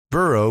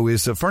Burrow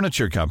is a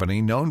furniture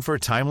company known for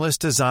timeless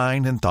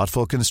design and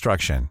thoughtful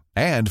construction,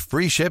 and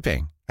free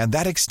shipping, and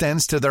that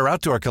extends to their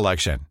outdoor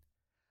collection.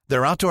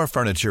 Their outdoor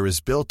furniture is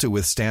built to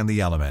withstand the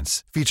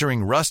elements,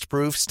 featuring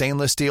rust-proof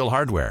stainless steel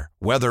hardware,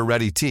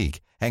 weather-ready teak,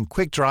 and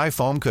quick-dry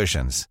foam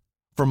cushions.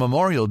 For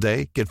Memorial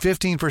Day, get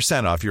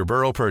 15% off your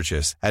Burrow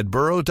purchase at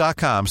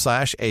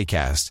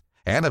burrow.com/ACAST,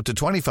 and up to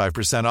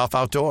 25% off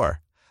outdoor.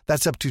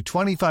 That's up to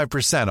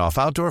 25% off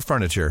outdoor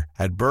furniture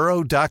at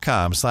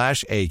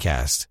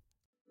burrow.com/ACAST.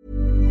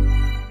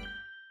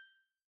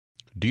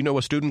 Do you know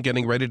a student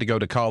getting ready to go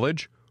to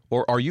college?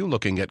 Or are you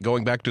looking at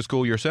going back to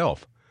school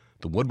yourself?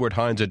 The Woodward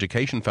Hines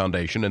Education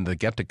Foundation and the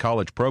Get to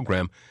College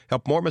program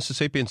help more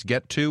Mississippians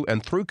get to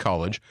and through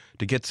college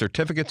to get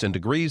certificates and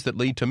degrees that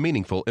lead to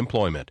meaningful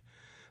employment.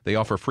 They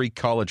offer free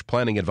college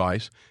planning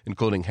advice,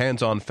 including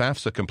hands-on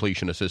FAFSA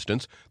completion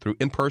assistance through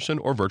in-person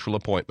or virtual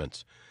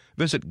appointments.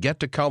 Visit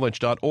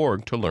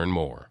gettocollege.org to learn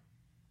more.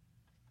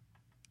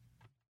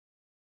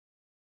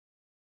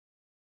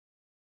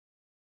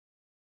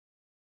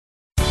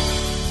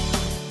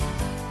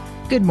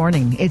 Good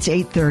morning. It's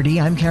 8:30.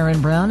 I'm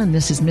Karen Brown, and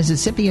this is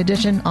Mississippi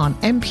Edition on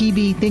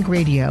MPB Think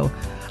Radio.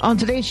 On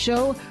today's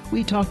show,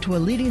 we talk to a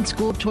leading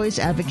school choice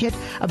advocate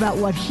about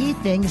what he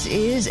thinks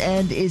is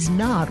and is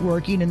not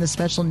working in the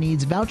special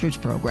needs vouchers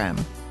program.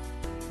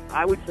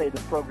 I would say the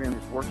program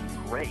is working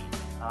great.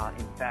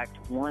 In fact,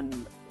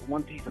 one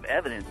piece of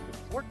evidence to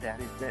support that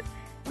is that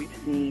we've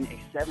seen a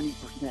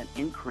 70%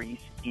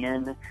 increase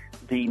in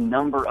the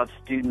number of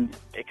students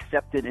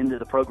accepted into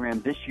the program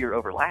this year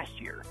over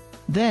last year.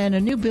 Then, a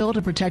new bill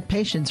to protect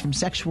patients from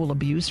sexual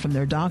abuse from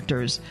their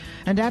doctors.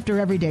 And after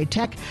Everyday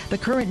Tech, the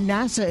current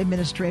NASA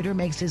administrator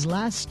makes his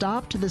last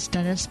stop to the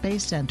Stennis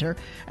Space Center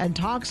and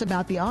talks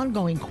about the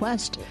ongoing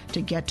quest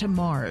to get to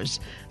Mars.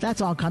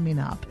 That's all coming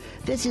up.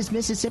 This is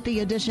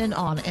Mississippi Edition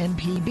on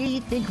MPB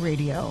Think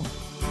Radio.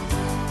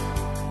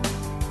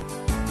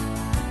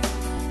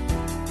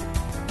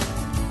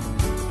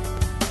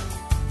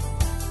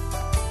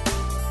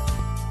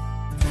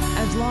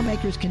 As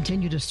lawmakers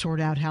continue to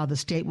sort out how the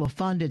state will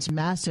fund its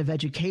massive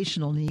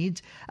educational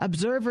needs,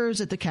 observers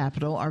at the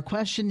Capitol are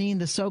questioning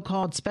the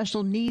so-called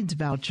special needs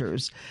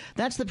vouchers.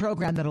 That's the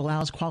program that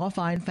allows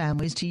qualifying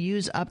families to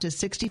use up to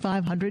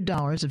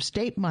 $6,500 of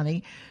state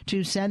money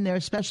to send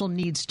their special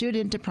needs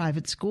student to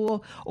private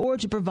school or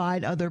to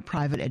provide other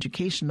private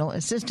educational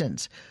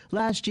assistance.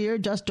 Last year,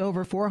 just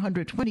over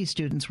 420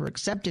 students were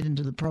accepted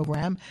into the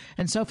program,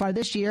 and so far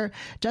this year,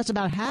 just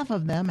about half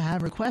of them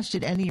have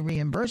requested any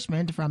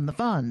reimbursement from the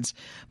funds.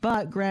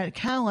 But Grant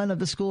Callen of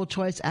the school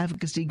choice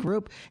advocacy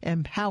group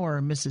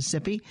Empower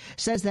Mississippi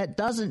says that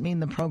doesn't mean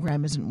the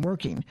program isn't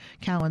working.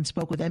 Callen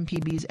spoke with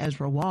MPB's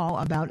Ezra Wall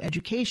about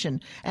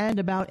education and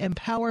about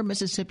Empower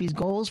Mississippi's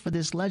goals for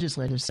this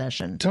legislative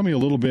session. Tell me a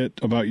little bit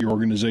about your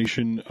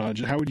organization.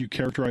 How would you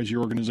characterize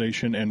your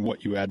organization and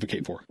what you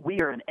advocate for?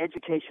 We are an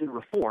education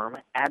reform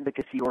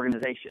advocacy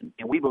organization,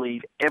 and we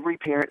believe every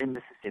parent in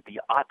Mississippi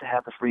ought to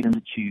have the freedom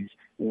to choose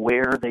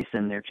where they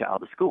send their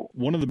child to school.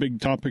 One of the big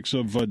topics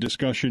of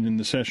discussion in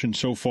the session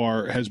so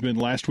far has been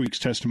last week's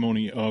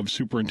testimony of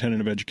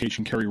Superintendent of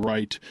Education Kerry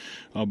Wright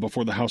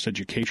before the House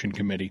Education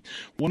Committee.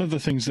 One of the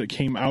things that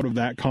came out of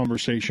that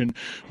conversation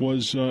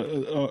was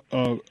a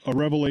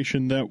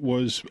revelation that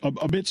was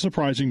a bit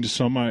surprising to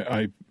some.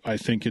 I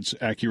think it's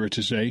accurate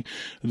to say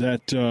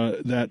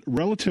that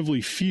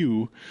relatively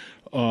few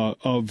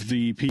of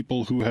the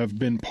people who have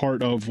been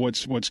part of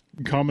what's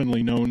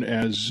commonly known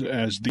as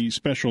the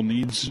special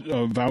needs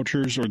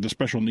vouchers or the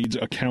special needs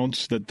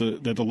accounts that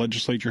the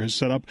legislature has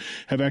set up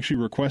have actually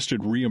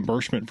requested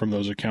reimbursement from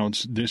those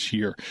accounts this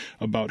year.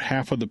 About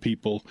half of the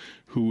people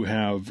who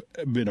have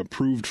been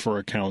approved for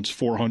accounts,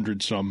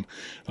 400 some,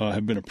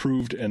 have been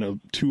approved, and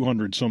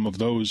 200 some of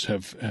those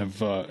have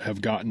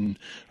gotten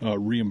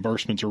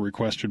reimbursements or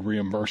requested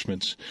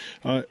reimbursements.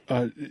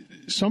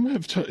 Some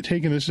have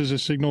taken this as a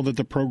signal that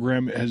the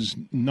program is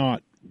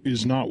not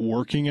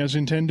working as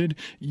intended.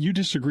 You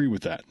disagree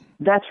with that?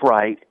 That's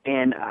right,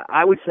 and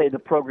I would say the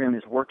program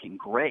is working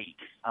great.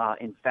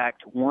 In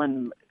fact,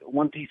 one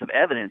piece of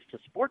evidence to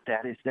support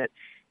that is that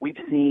we've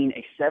seen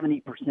a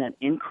 70%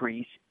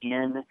 increase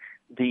in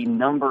the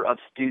number of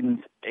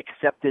students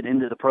accepted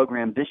into the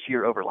program this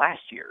year over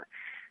last year.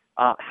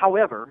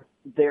 However,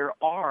 there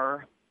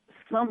are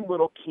some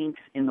little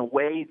kinks in the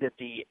way that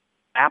the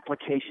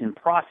application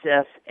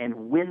process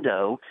and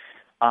window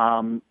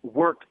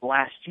worked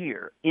last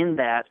year, in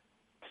that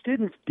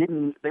students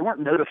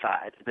weren't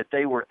notified that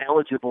they were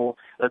eligible,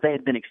 that they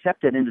had been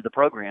accepted into the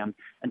program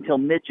until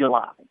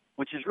mid-July,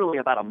 which is really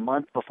about a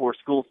month before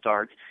school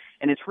starts.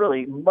 And it's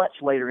really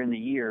much later in the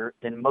year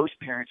than most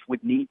parents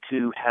would need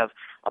to have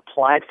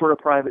applied for a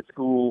private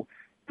school,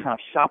 kind of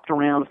shopped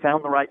around,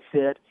 found the right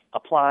fit,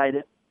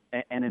 applied,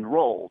 and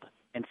enrolled.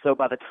 And so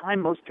by the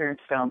time most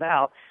parents found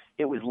out,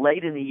 it was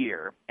late in the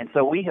year. And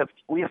so we have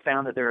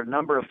found that there are a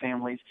number of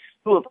families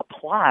who have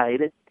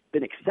applied,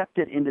 been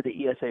accepted into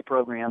the ESA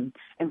program,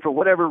 and for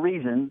whatever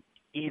reason,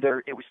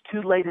 either it was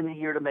too late in the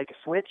year to make a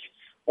switch,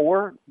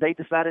 or they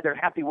decided they're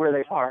happy where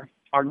they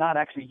are not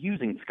actually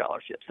using the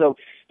scholarship. So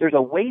there's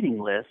a waiting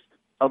list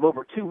of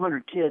over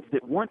 200 kids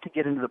that want to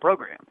get into the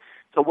program.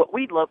 So what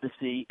we'd love to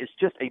see is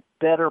just a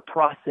better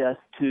process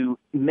to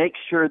make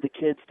sure the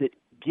kids that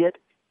get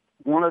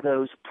one of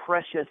those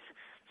precious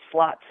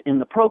slots in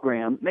the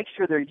program, make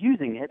sure they're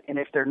using it, and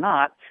if they're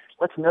not,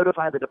 let's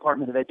notify the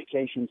Department of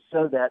Education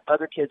so that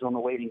other kids on the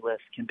waiting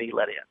list can be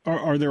let in.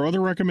 Are there other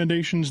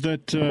recommendations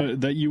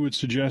that you would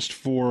suggest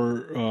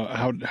for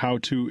how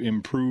to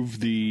improve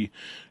the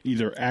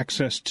either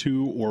access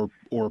to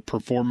or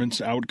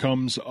performance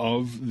outcomes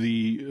of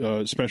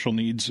the special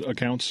needs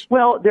accounts?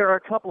 Well, there are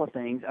a couple of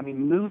things. I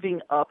mean,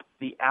 moving up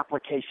the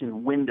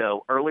application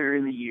window earlier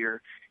in the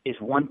year is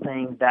one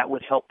thing that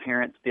would help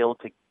parents be able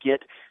to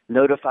get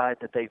notified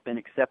that they've been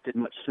accepted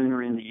much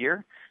sooner in the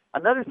year.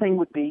 Another thing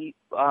would be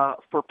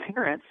for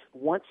parents,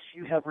 once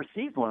you have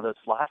received one of those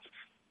slots,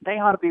 they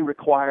ought to be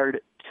required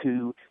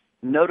to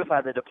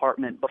notify the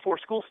department before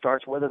school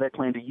starts whether they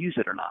plan to use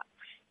it or not,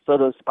 so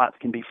those spots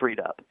can be freed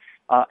up.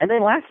 And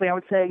then lastly, I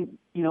would say,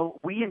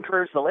 we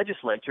encourage the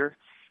legislature,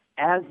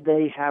 as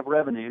they have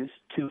revenues,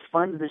 to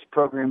fund this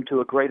program to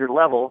a greater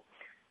level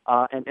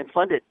and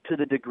fund it to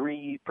the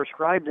degree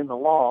prescribed in the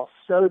law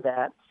so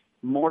that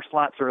more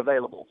slots are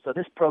available. So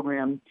this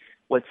program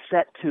was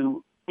set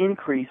to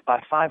increase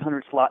by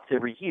 500 slots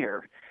every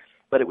year,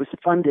 but it was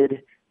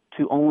funded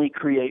to only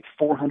create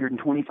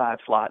 425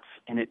 slots,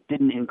 and it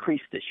didn't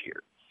increase this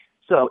year.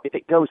 So if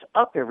it goes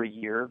up every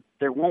year,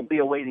 there won't be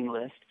a waiting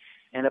list,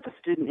 and if a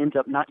student ends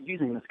up not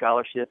using the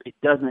scholarship, it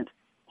doesn't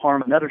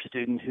harm another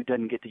student who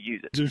doesn't get to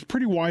use it. There's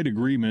pretty wide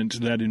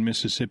agreement that in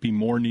Mississippi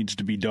more needs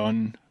to be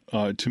done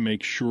to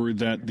make sure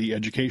that the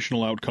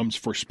educational outcomes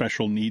for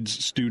special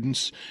needs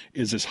students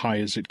is as high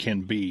as it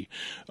can be.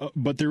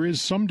 But there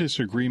is some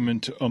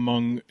disagreement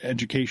among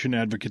education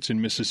advocates in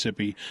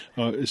Mississippi.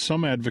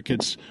 Some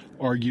advocates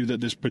argue that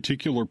this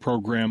particular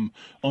program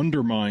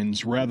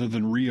undermines rather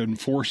than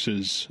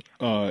reinforces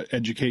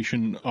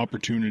education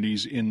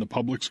opportunities in the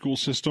public school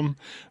system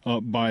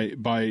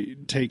by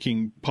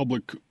taking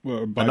public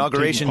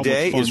Inauguration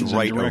Day is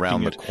right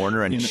around the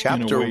corner, and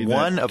Chapter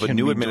 1 of a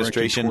new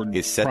administration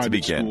is set to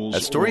begin.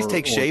 As stories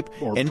take shape,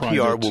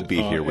 NPR will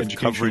be here with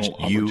coverage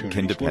you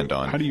can depend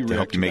on to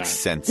help you make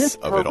sense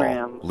of it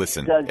all.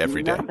 Listen every day. This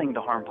program does nothing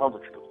to harm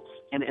public schools.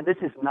 And this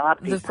is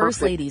not the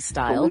First Lady's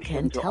style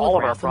can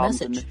telegraph a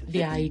message.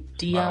 The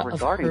idea of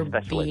her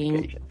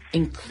being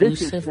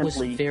inclusive was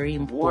very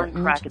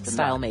important.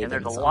 Style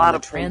mavens on the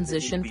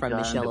transition from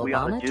Michelle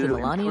Obama to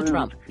Melania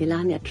Trump.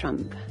 Melania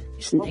Trump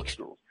is an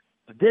extra.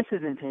 This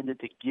is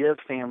intended to give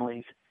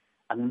families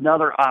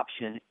another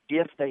option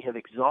if they have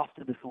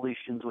exhausted the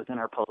solutions within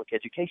our public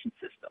education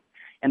system.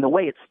 And the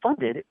way it's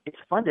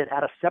funded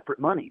out of separate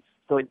monies.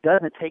 So it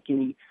doesn't take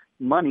any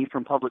money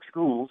from public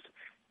schools,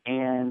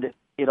 and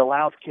it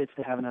allows kids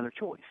to have another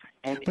choice.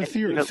 But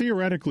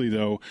theoretically,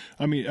 though,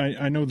 I mean,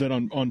 I know that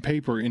on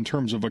paper, in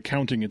terms of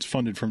accounting, it's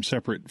funded from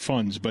separate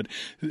funds. But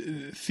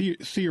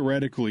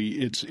theoretically,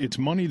 it's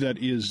money that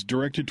is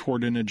directed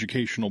toward an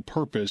educational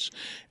purpose.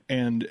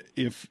 And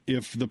if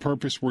the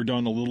purpose were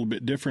done a little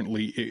bit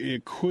differently,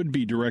 it could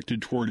be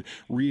directed toward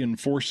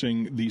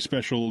reinforcing the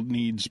special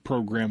needs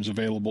programs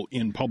available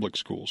in public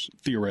schools,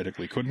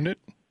 theoretically, couldn't it?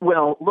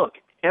 Well, look,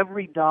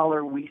 every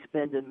dollar we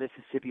spend in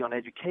Mississippi on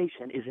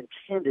education is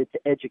intended to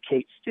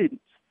educate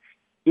students.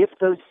 If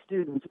those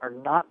students are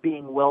not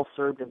being well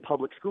served in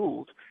public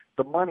schools,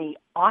 the money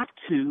ought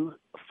to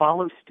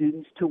follow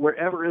students to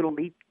wherever it'll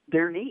meet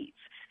their needs.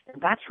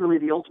 And that's really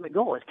the ultimate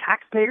goal. As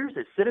taxpayers,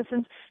 as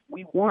citizens,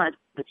 we want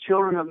the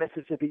children of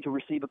Mississippi to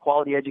receive a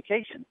quality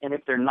education. And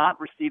if they're not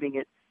receiving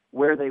it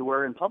where they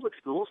were in public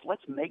schools,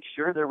 let's make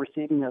sure they're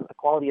receiving a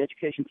quality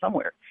education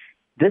somewhere.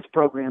 This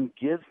program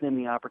gives them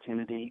the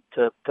opportunity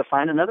to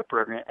find another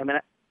program.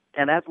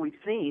 And as we've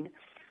seen,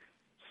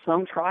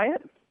 some try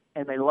it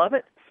and they love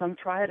it. Some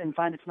try it and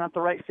find it's not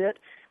the right fit.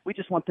 We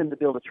just want them to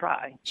be able to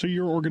try. So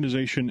your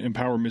organization,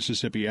 Empower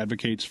Mississippi,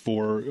 advocates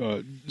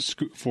for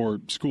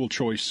school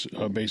choice,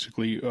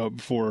 basically,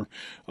 for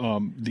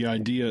the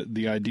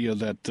idea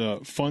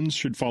that funds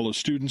should follow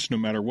students no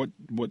matter what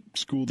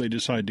school they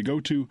decide to go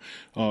to,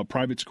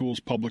 private schools,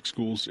 public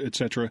schools,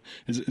 etc.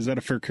 Is that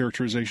a fair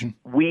characterization?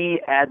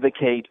 We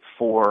advocate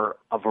for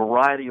a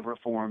variety of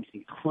reforms,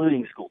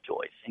 including school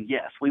choice. And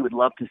yes, we would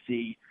love to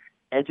see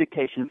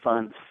education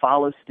funds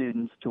follow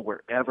students to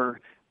wherever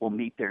will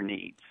meet their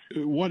needs.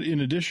 What, in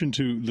addition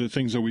to the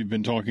things that we've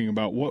been talking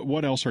about,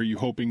 what else are you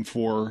hoping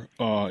for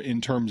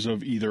in terms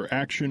of either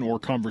action or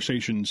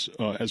conversations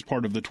as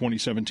part of the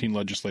 2017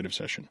 legislative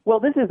session? Well,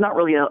 this is not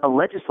really a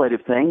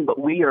legislative thing, but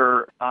we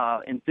are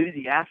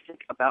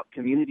enthusiastic about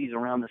communities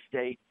around the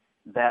state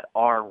that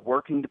are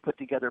working to put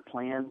together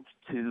plans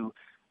to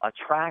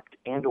attract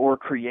and or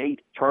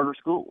create charter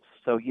schools.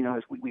 So,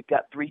 as we've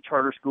got 3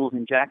 charter schools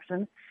in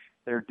Jackson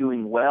that are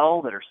doing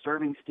well, that are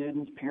serving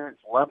students,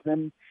 parents love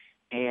them.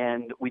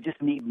 And we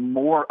just need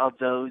more of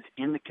those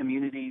in the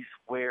communities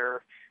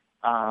where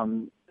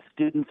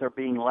students are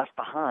being left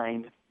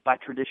behind by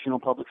traditional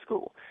public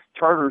school.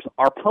 Charters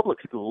are public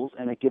schools,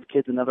 and they give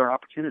kids another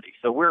opportunity.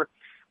 So we're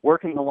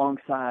working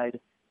alongside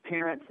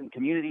parents and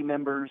community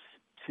members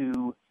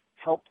to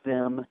help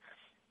them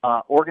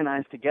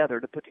organize together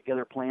to put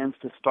together plans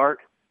to start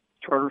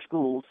charter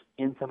schools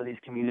in some of these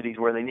communities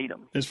where they need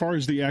them. As far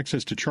as the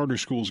access to charter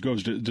schools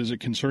goes, does it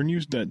concern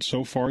you that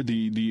so far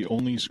the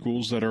only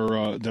schools that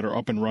are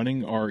up and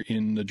running are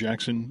in the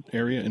Jackson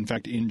area, in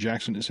fact, in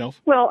Jackson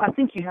itself? Well, I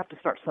think you have to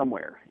start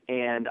somewhere,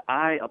 and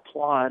I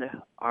applaud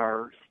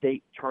our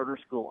state charter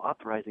school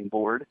authorizing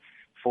board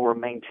for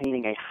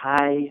maintaining a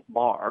high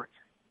bar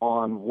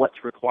on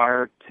what's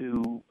required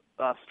to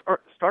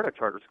start a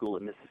charter school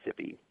in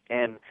Mississippi.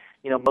 And,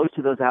 most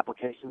of those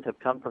applications have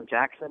come from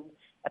Jackson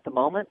at the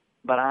moment,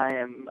 but I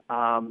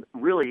am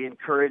really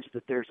encouraged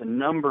that there's a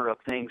number of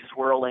things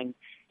swirling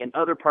in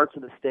other parts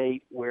of the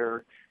state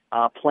where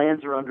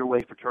plans are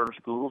underway for charter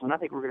schools, and I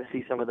think we're going to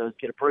see some of those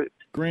get approved.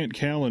 Grant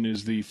Callen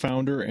is the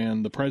founder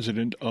and the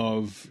president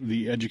of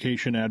the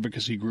education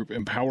advocacy group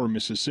Empower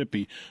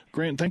Mississippi.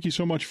 Grant, thank you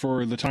so much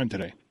for the time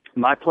today.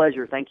 My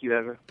pleasure. Thank you,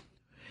 Ezra.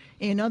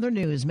 In other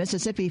news,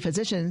 Mississippi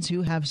physicians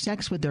who have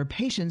sex with their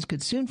patients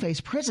could soon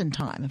face prison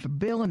time if a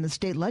bill in the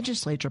state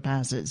legislature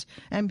passes.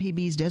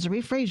 MPB's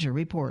Desiree Frazier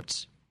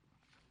reports.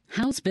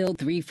 House Bill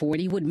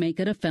 340 would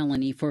make it a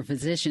felony for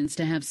physicians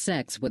to have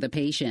sex with a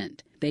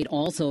patient. They'd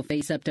also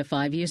face up to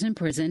 5 years in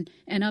prison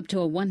and up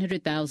to a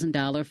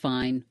 $100,000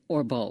 fine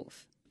or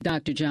both.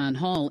 Dr. John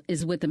Hall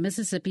is with the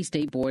Mississippi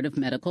State Board of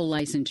Medical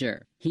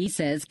Licensure. He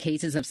says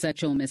cases of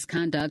sexual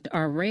misconduct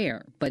are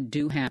rare, but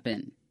do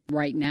happen.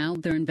 Right now,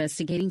 they're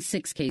investigating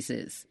 6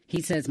 cases. He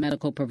says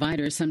medical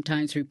providers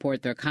sometimes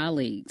report their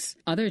colleagues.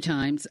 Other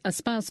times, a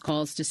spouse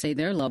calls to say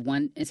their loved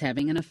one is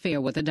having an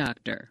affair with a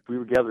doctor. We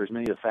would gather as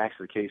many of the facts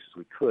of the case as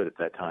we could at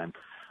that time.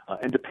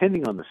 And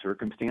depending on the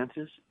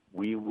circumstances,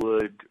 we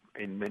would,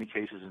 in many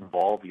cases,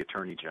 involve the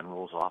Attorney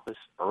General's office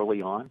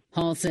early on.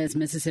 Hall says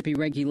Mississippi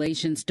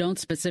regulations don't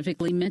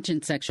specifically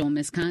mention sexual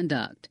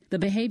misconduct. The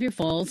behavior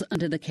falls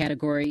under the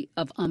category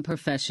of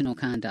unprofessional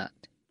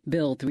conduct.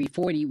 Bill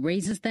 340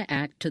 raises the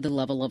act to the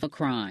level of a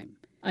crime.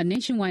 A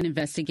nationwide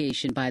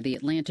investigation by the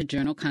Atlanta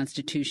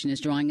Journal-Constitution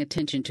is drawing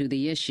attention to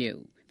the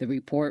issue. The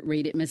report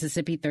rated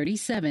Mississippi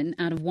 37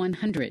 out of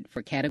 100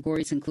 for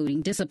categories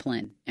including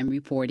discipline and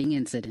reporting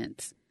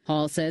incidents.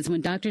 Hall says when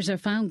doctors are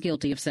found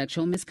guilty of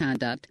sexual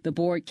misconduct, the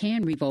board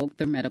can revoke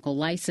their medical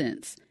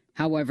license.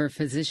 However,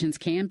 physicians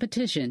can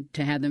petition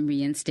to have them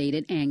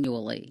reinstated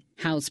annually.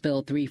 House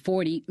Bill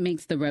 340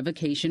 makes the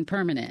revocation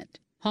permanent.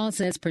 Hall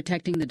says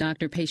protecting the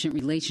doctor-patient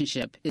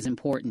relationship is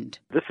important.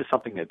 This is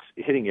something that's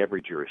hitting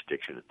every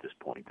jurisdiction at this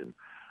point, and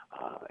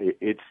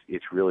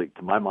it's really,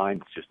 to my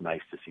mind, it's just nice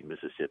to see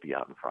Mississippi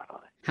out in front on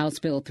it. House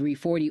Bill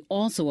 340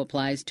 also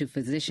applies to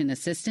physician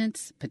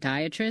assistants,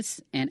 podiatrists,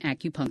 and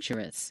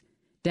acupuncturists.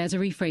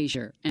 Desiree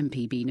Frazier,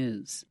 MPB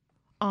News.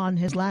 On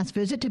his last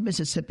visit to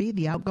Mississippi,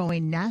 the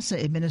outgoing NASA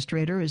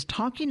administrator is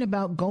talking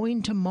about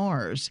going to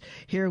Mars.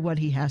 Hear what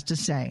he has to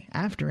say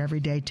after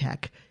Everyday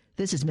Tech.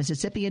 This is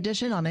Mississippi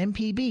Edition on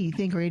MPB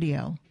Think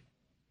Radio.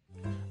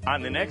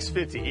 On the next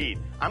Fit to Eat,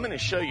 I'm going to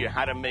show you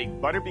how to make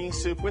butterbean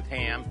soup with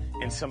ham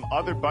and some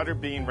other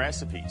butterbean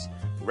recipes.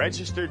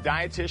 Registered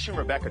dietitian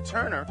Rebecca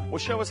Turner will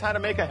show us how to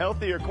make a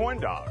healthier corn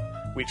dog.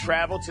 We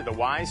traveled to the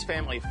Wise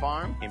Family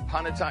Farm in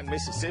Pontotoc,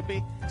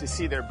 Mississippi to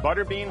see their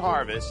butterbean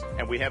harvest,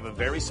 and we have a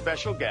very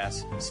special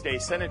guest,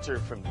 State Senator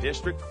from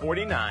District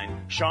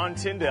 49, Sean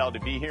Tyndall, to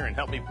be here and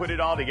help me put it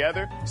all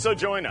together. So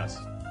join us.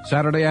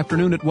 Saturday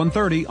afternoon at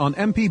 1:30 on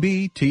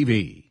MPB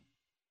TV.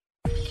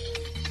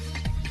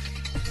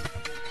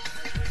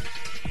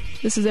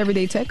 This is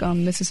Everyday Tech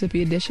on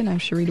Mississippi Edition. I'm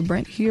Sharita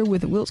Brent here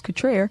with Wilts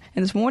Cottrell.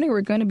 And this morning we're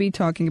going to be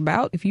talking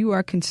about if you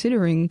are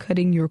considering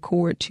cutting your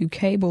cord to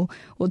cable,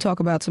 we'll talk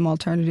about some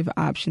alternative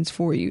options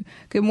for you.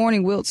 Good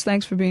morning, Wilts.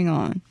 Thanks for being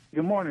on.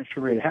 Good morning,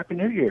 Sharita. Happy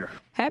New Year.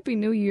 Happy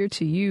New Year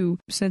to you.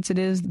 Since it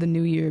is the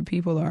new year,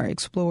 people are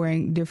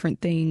exploring different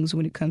things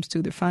when it comes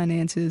to their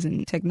finances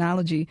and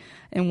technology.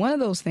 And one of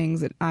those things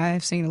that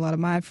I've seen a lot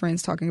of my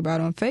friends talking about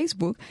on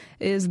Facebook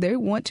is they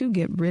want to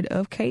get rid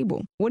of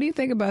cable. What do you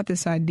think about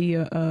this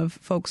idea of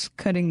folks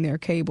cutting their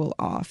cable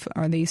off?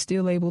 Are they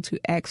still able to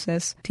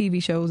access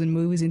TV shows and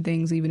movies and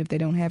things even if they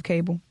don't have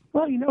cable?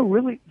 Well,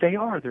 really, they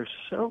are. There's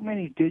so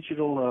many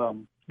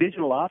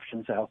digital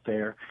options out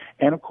there.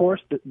 And, of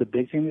course, the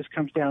big thing this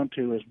comes down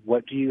to is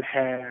what do you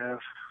have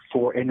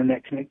for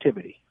Internet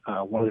connectivity?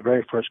 One of the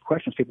very first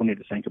questions people need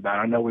to think about.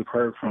 I know we've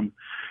heard from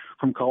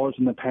callers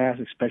in the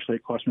past, especially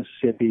across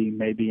Mississippi,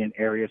 maybe in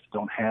areas that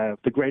don't have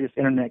the greatest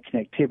Internet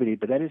connectivity,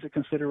 but that is a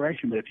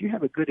consideration. But if you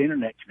have a good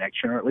Internet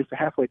connection, or at least a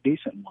halfway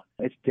decent one,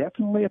 it's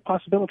definitely a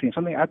possibility and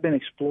something I've been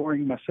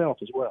exploring myself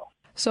as well.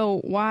 So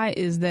why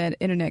is that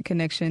Internet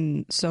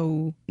connection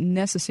so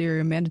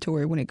necessary or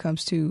mandatory when it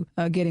comes to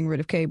getting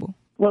rid of cable?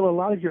 Well, a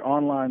lot of your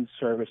online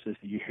services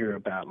that you hear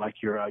about, like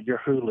your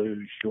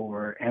Hulu's,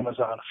 your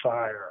Amazon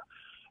Fire,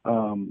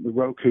 the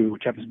Roku,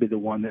 which happens to be the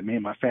one that me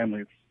and my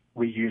family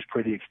we use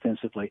pretty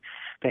extensively.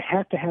 They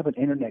have to have an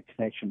internet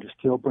connection to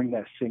still bring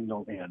that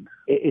signal in.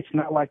 It's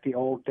not like the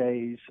old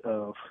days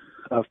of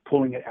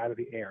pulling it out of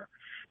the air.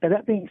 Now,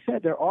 that being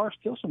said, there are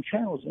still some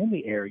channels in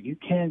the air. You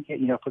can get,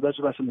 for those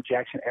of us in the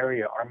Jackson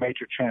area, our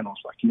major channels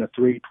like,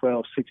 3,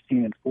 12,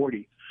 16, and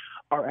 40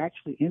 are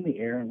actually in the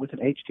air. And with an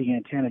HD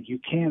antenna, you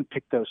can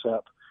pick those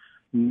up,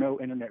 no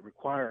internet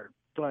required.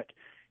 But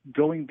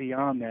going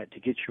beyond that to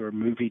get your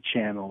movie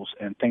channels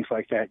and things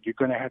like that, you're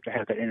going to have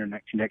that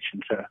internet connection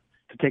to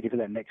take it to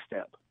that next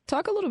step.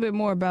 Talk a little bit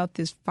more about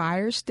this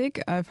Fire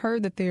Stick. I've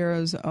heard that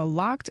there's a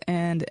locked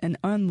and an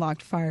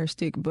unlocked Fire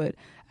Stick, but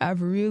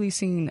I've really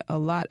seen a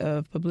lot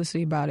of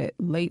publicity about it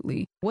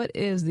lately. What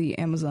is the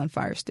Amazon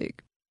Fire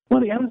Stick? Well,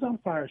 the Amazon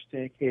Fire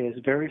Stick is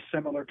very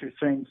similar to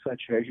things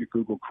such as your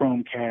Google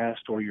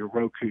Chromecast or your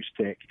Roku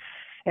Stick.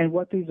 And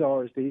what these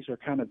are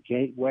kind of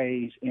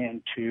gateways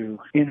into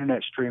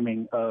internet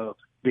streaming of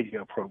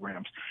video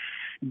programs,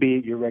 be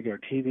it your regular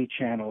TV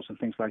channels and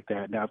things like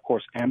that. Now, of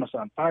course,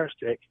 Amazon Fire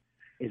Stick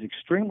is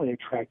extremely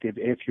attractive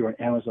if you're an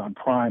Amazon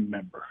Prime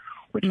member,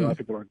 which a lot of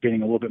people are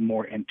getting a little bit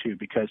more into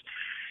because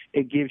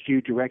it gives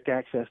you direct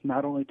access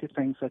not only to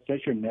things such as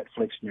your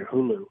Netflix and your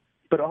Hulu,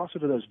 but also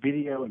to those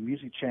video and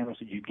music channels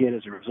that you get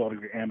as a result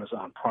of your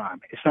Amazon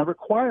Prime. It's not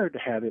required to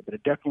have it, but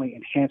it definitely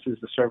enhances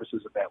the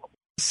services available.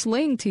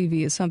 Sling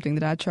TV is something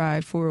that I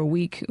tried for a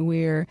week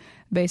where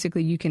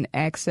basically you can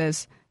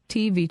access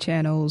TV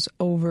channels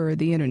over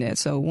the internet.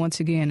 So once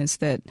again, it's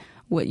that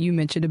what you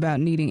mentioned about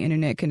needing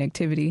internet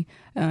connectivity,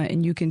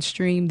 and you can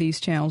stream these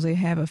channels. They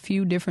have a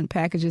few different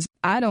packages.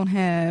 I don't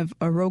have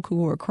a Roku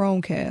or a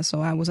Chromecast,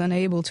 so I was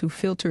unable to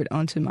filter it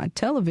onto my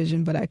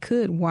television, but I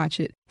could watch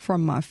it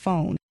from my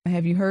phone.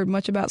 Have you heard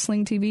much about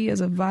Sling TV as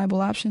a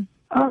viable option?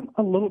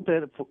 A little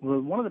bit.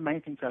 One of the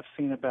main things I've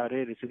seen about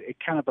it is it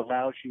kind of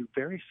allows you,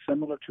 very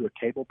similar to a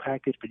cable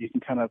package, but you can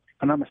kind of, if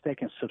I'm not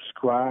mistaken,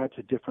 subscribe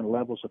to different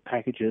levels of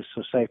packages.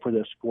 So say for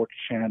the sports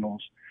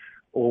channels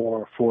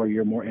or for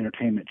your more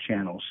entertainment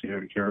channels,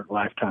 your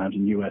Lifetimes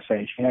and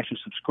USA, you can actually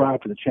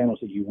subscribe to the channels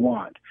that you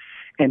want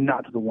and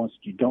not to the ones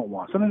that you don't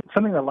want.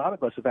 Something that a lot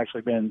of us have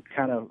actually been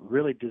kind of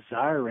really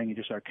desiring in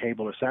just our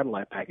cable or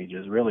satellite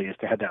packages really is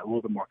to have that a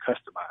little bit more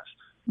customized.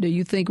 Do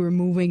you think we're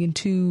moving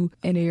into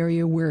an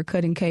area where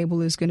cutting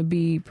cable is going to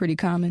be pretty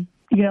common?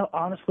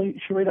 Honestly,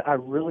 Sharita, I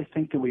really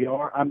think that we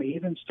are. I'm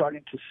even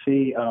starting to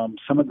see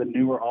some of the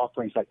newer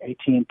offerings, like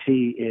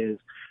AT&T is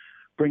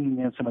bringing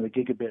in some of the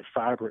gigabit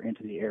fiber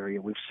into the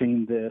area. We've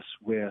seen this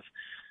with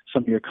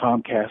some of your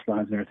Comcast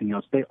lines and everything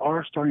else. They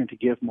are starting to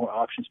give more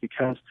options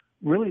because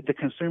really the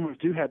consumers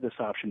do have this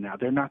option now.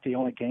 They're not the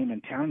only game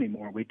in town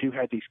anymore. We do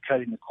have these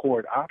cutting the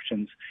cord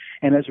options.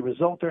 And as a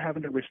result, they're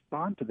having to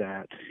respond to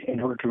that in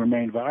order to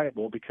remain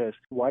viable because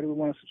why do we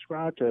want to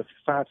subscribe to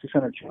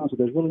 500-600 channels if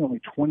there's really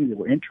only 20 that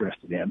we're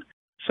interested in?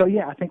 So,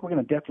 yeah, I think we're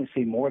going to definitely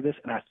see more of this.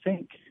 And I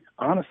think,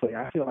 honestly,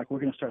 I feel like we're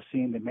going to start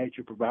seeing the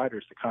major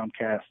providers, the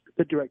Comcast,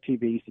 the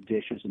DirecTVs, the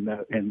Dishes,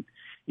 and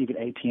even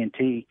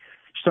AT&T,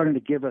 starting to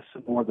give us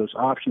some more of those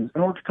options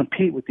in order to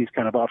compete with these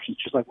kind of options,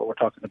 just like what we're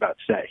talking about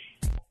today.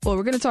 Well,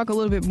 we're going to talk a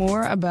little bit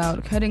more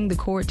about cutting the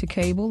cord to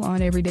cable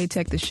on Everyday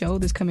Tech, the show,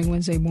 this coming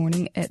Wednesday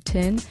morning at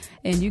 10.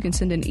 And you can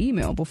send an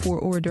email before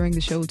or during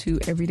the show to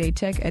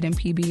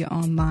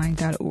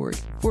everydaytech@mpbonline.org.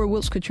 For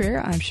Wilts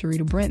Cottrell, I'm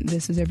Sharita Brent.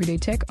 This is Everyday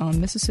Tech on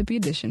Mississippi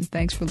Edition.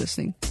 Thanks for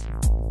listening.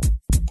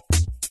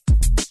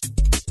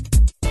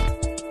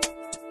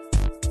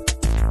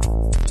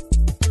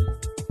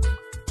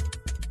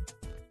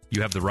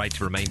 You have the right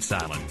to remain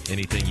silent.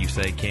 Anything you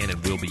say can and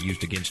will be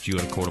used against you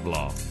in a court of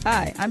law.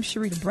 Hi, I'm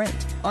Sharita Brent.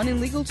 On In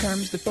Legal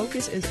Terms, the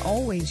focus is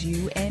always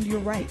you and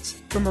your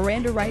rights. From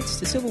Miranda rights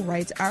to civil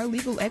rights, our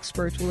legal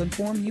experts will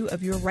inform you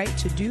of your right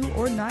to do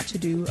or not to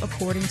do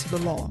according to the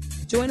law.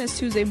 Join us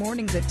Tuesday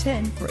mornings at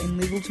 10 for In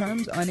Legal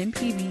Terms on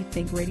MPB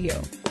Think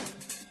Radio.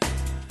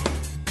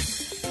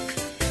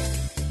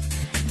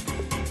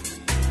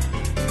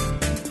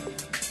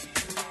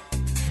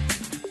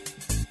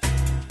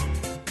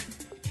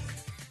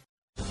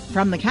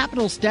 From the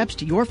Capitol steps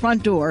to your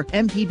front door,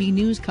 MPB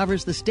News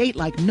covers the state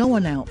like no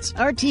one else.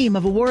 Our team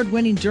of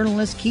award-winning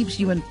journalists keeps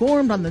you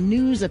informed on the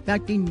news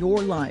affecting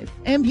your life.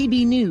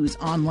 MPB News,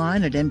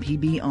 online at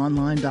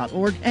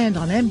mpbonline.org and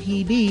on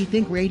MPB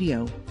Think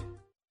Radio.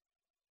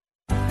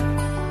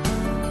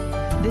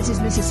 This is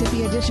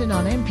Mississippi Edition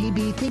on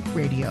MPB Think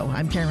Radio.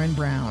 I'm Karen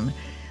Brown.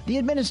 The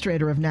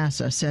administrator of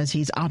NASA says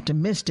he's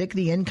optimistic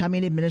the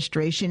incoming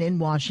administration in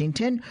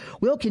Washington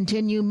will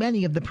continue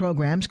many of the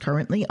programs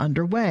currently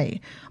underway.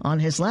 On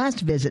his last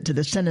visit to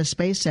the Stennis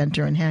Space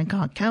Center in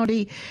Hancock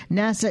County,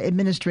 NASA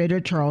Administrator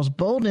Charles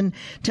Bolden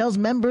tells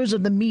members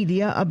of the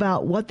media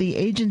about what the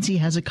agency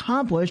has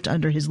accomplished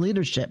under his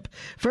leadership.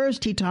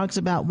 First, he talks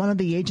about one of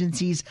the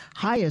agency's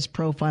highest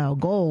profile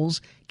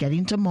goals,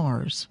 getting to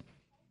Mars.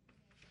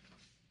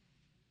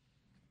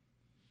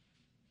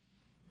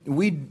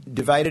 We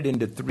divided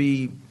into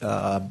three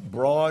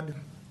broad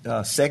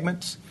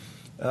segments.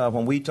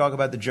 When we talk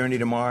about the journey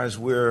to Mars,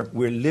 we're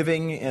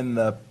living in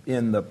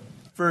the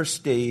first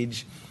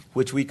stage,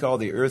 which we call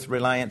the Earth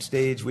reliant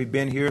stage. We've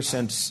been here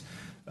since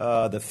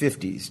the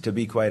 50s, to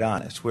be quite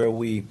honest, where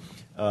we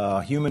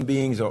human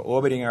beings are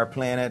orbiting our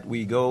planet.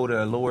 We go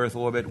to low Earth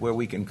orbit where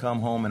we can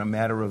come home in a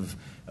matter of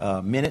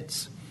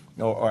minutes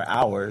or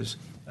hours.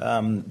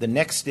 The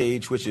next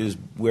stage, which is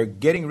we're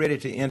getting ready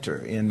to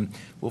enter,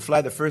 we'll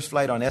fly the first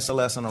flight on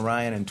SLS on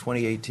Orion in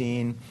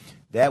 2018.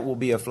 That will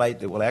be a flight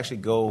that will actually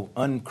go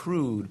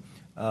uncrewed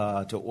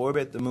to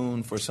orbit the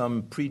moon for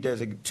some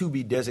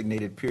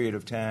to-be-designated period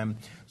of time,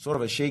 sort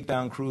of a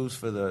shakedown cruise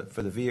for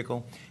the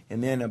vehicle.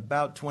 And then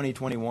about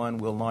 2021,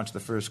 we'll launch the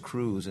first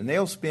cruise. And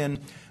they'll spend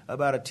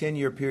about a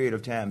 10-year period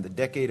of time, the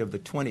decade of the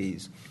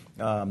 20s,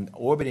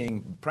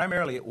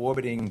 primarily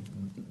orbiting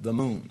the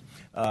moon,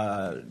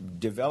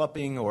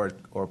 developing or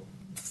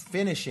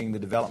finishing the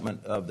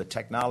development of the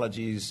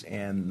technologies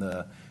and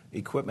the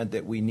equipment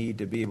that we need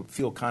to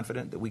feel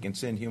confident that we can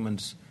send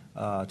humans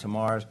to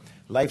Mars,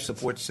 life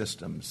support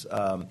systems,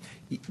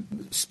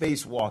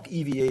 spacewalk,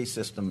 EVA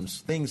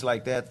systems, things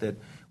like that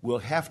will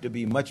have to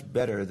be much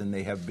better than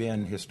they have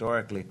been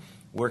historically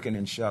working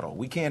in shuttle.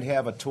 We can't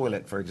have a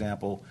toilet, for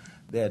example,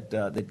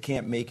 that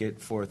can't make it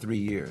for 3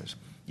 years.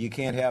 You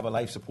can't have a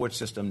life support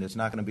system that's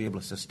not going to be able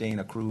to sustain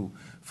a crew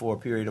for a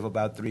period of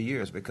about 3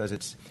 years,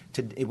 because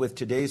with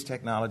today's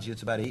technology,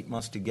 it's about 8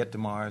 months to get to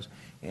Mars,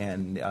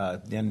 and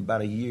then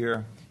about a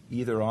year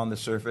either on the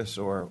surface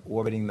or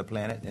orbiting the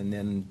planet, and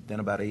then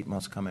about 8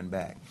 months coming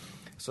back.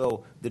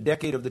 So the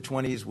decade of the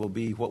 20s will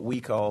be what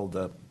we call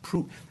the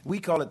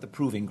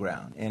proving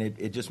ground, and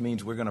it just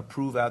means we're going to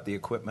prove out the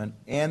equipment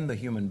and the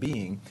human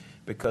being,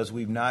 because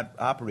we've not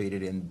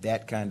operated in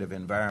that kind of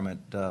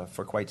environment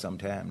for quite some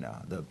time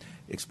now. The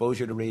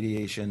exposure to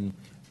radiation,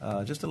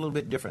 just a little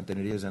bit different than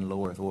it is in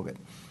low Earth orbit.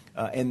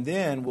 And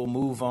then we'll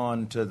move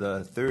on to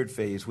the third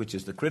phase, which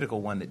is the critical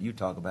one that you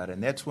talk about,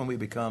 and that's when we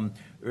become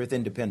Earth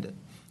independent.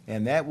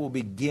 And that will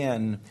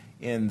begin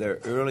in the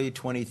early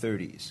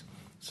 2030s.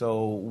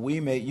 So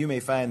you may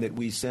find that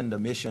we send a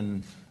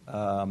mission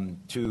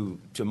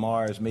to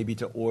Mars, maybe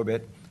to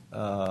orbit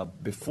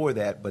before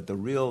that, but the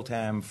real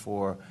time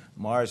for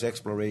Mars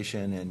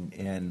exploration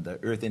and the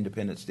Earth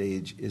independent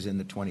stage is in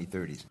the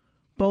 2030s.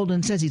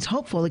 Bolden says he's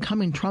hopeful the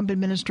coming Trump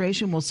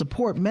administration will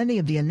support many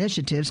of the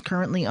initiatives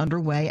currently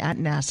underway at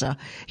NASA.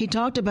 He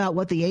talked about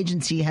what the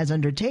agency has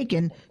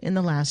undertaken in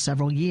the last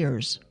several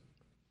years.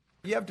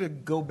 You have to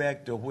go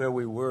back to where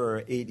we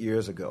were 8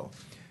 years ago.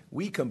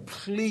 We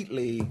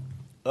completely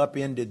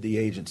upended the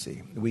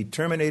agency. We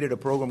terminated a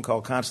program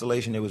called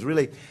Constellation. It was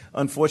really,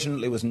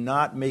 unfortunately, was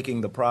not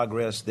making the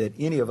progress that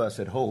any of us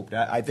had hoped.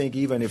 I think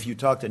even if you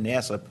talk to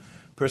NASA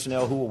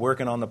personnel who were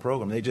working on the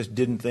program, they just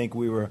didn't think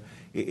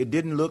it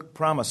didn't look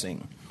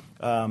promising.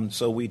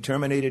 So we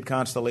terminated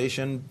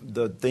Constellation.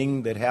 The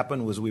thing that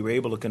happened was we were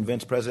able to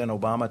convince President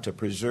Obama to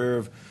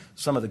preserve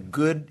some of the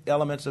good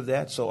elements of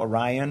that. So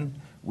Orion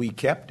we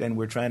kept, and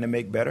we're trying to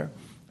make better.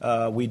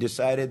 We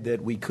decided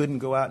that we couldn't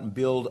go out and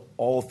build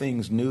all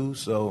things new,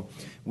 so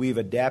we've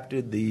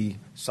adapted the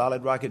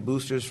solid rocket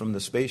boosters from the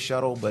space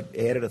shuttle, but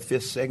added a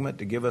fifth segment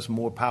to give us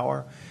more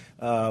power.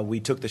 We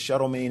took the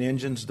shuttle main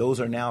engines. Those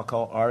are now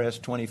called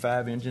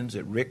RS-25 engines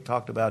that Rick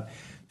talked about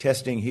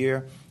testing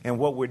here. And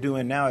what we're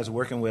doing now is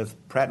working with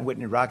Pratt &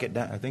 Whitney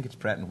Rocketdyne. I think it's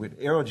Pratt &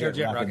 Whitney. Aerojet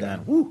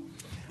Rocketdyne. Woo!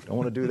 Don't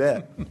want to do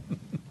that.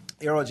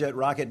 Aerojet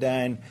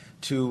Rocketdyne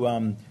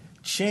to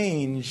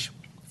change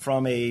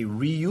from a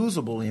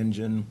reusable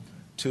engine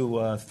to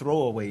a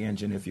throwaway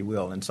engine, if you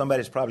will. And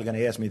somebody's probably going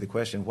to ask me the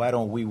question, why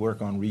don't we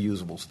work on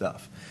reusable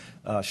stuff?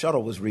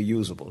 Shuttle was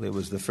reusable. It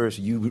was the first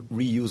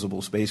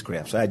reusable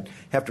spacecraft. So I'd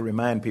have to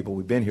remind people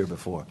we've been here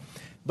before.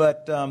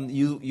 But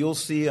you'll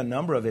see a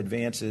number of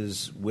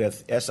advances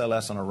with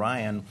SLS and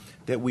Orion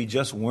that we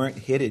just weren't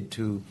headed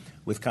to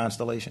with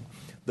Constellation.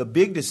 The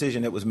big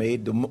decision that was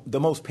made, the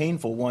most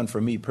painful one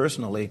for me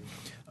personally,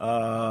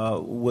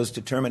 was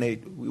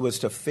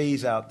to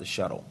phase out the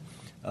shuttle,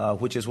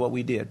 which is what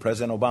we did.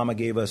 President Obama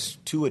gave us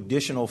 2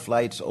 additional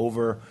flights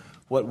over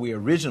what we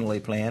originally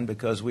planned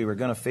because we were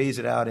going to phase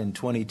it out in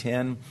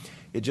 2010.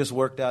 It just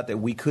worked out that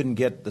we couldn't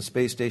get the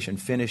space station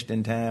finished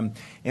in time,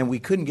 and we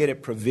couldn't get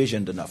it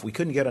provisioned enough. We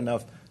couldn't get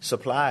enough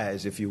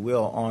supplies, if you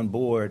will, on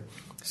board.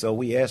 So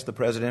we asked the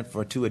president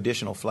for 2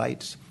 additional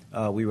flights.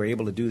 We were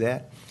able to do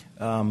that.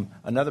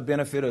 Another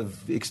benefit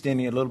of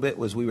extending it a little bit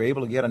was we were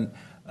able to get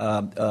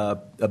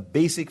a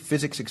basic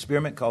physics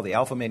experiment called the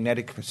alpha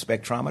magnetic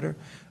spectrometer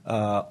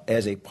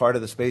as a part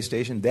of the space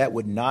station. That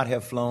would not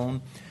have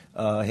flown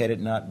had it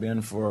not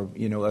been for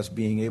us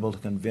being able to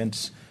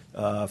convince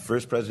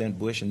first President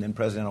Bush and then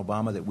President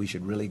Obama that we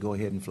should really go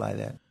ahead and fly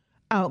that.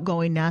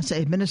 Outgoing NASA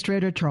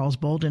Administrator Charles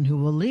Bolden, who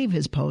will leave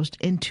his post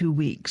in 2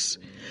 weeks.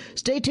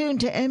 Stay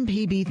tuned to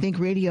MPB Think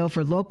Radio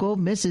for local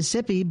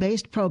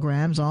Mississippi-based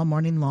programs all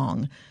morning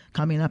long.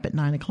 Coming up at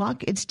 9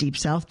 o'clock, it's Deep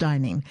South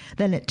Dining.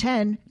 Then at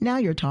 10, Now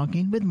You're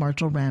Talking with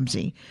Marshall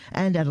Ramsey.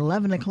 And at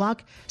 11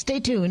 o'clock, stay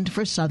tuned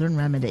for Southern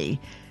Remedy.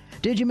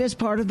 Did you miss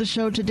part of the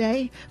show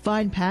today?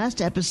 Find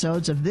past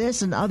episodes of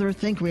this and other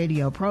Think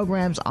Radio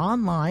programs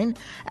online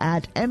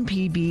at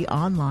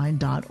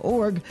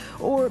mpbonline.org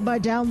or by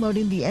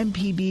downloading the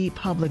MPB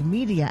Public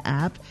Media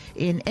app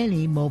in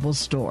any mobile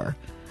store.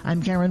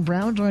 I'm Karen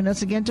Brown. Join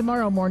us again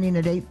tomorrow morning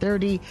at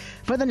 8:30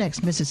 for the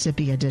next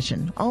Mississippi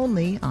edition,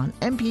 only on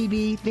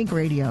MPB Think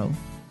Radio.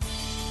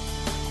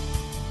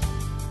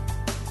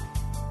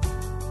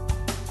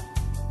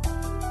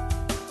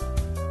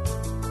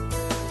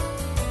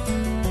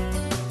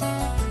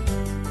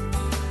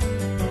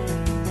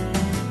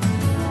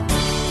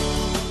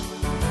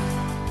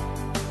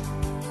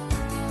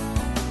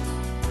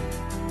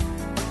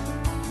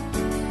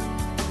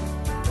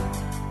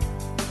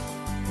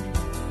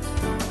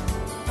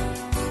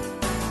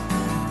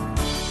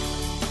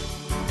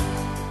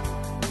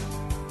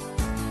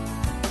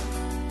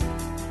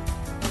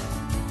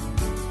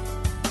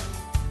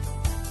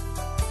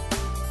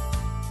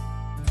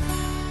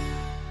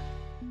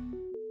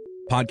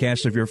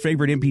 Podcasts of your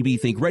favorite MPB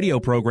Think Radio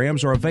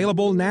programs are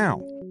available now.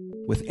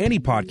 With any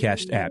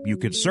podcast app, you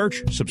can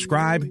search,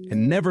 subscribe,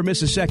 and never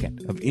miss a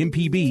second of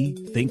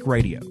MPB Think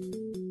Radio.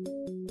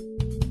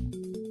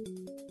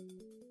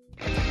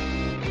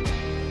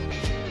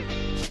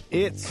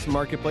 It's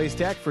Marketplace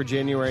Tech for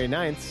January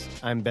 9th.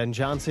 I'm Ben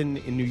Johnson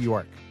in New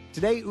York.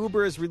 Today,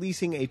 Uber is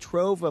releasing a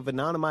trove of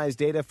anonymized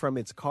data from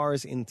its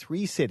cars in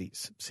 3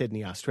 cities: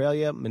 Sydney,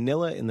 Australia,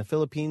 Manila in the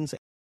Philippines,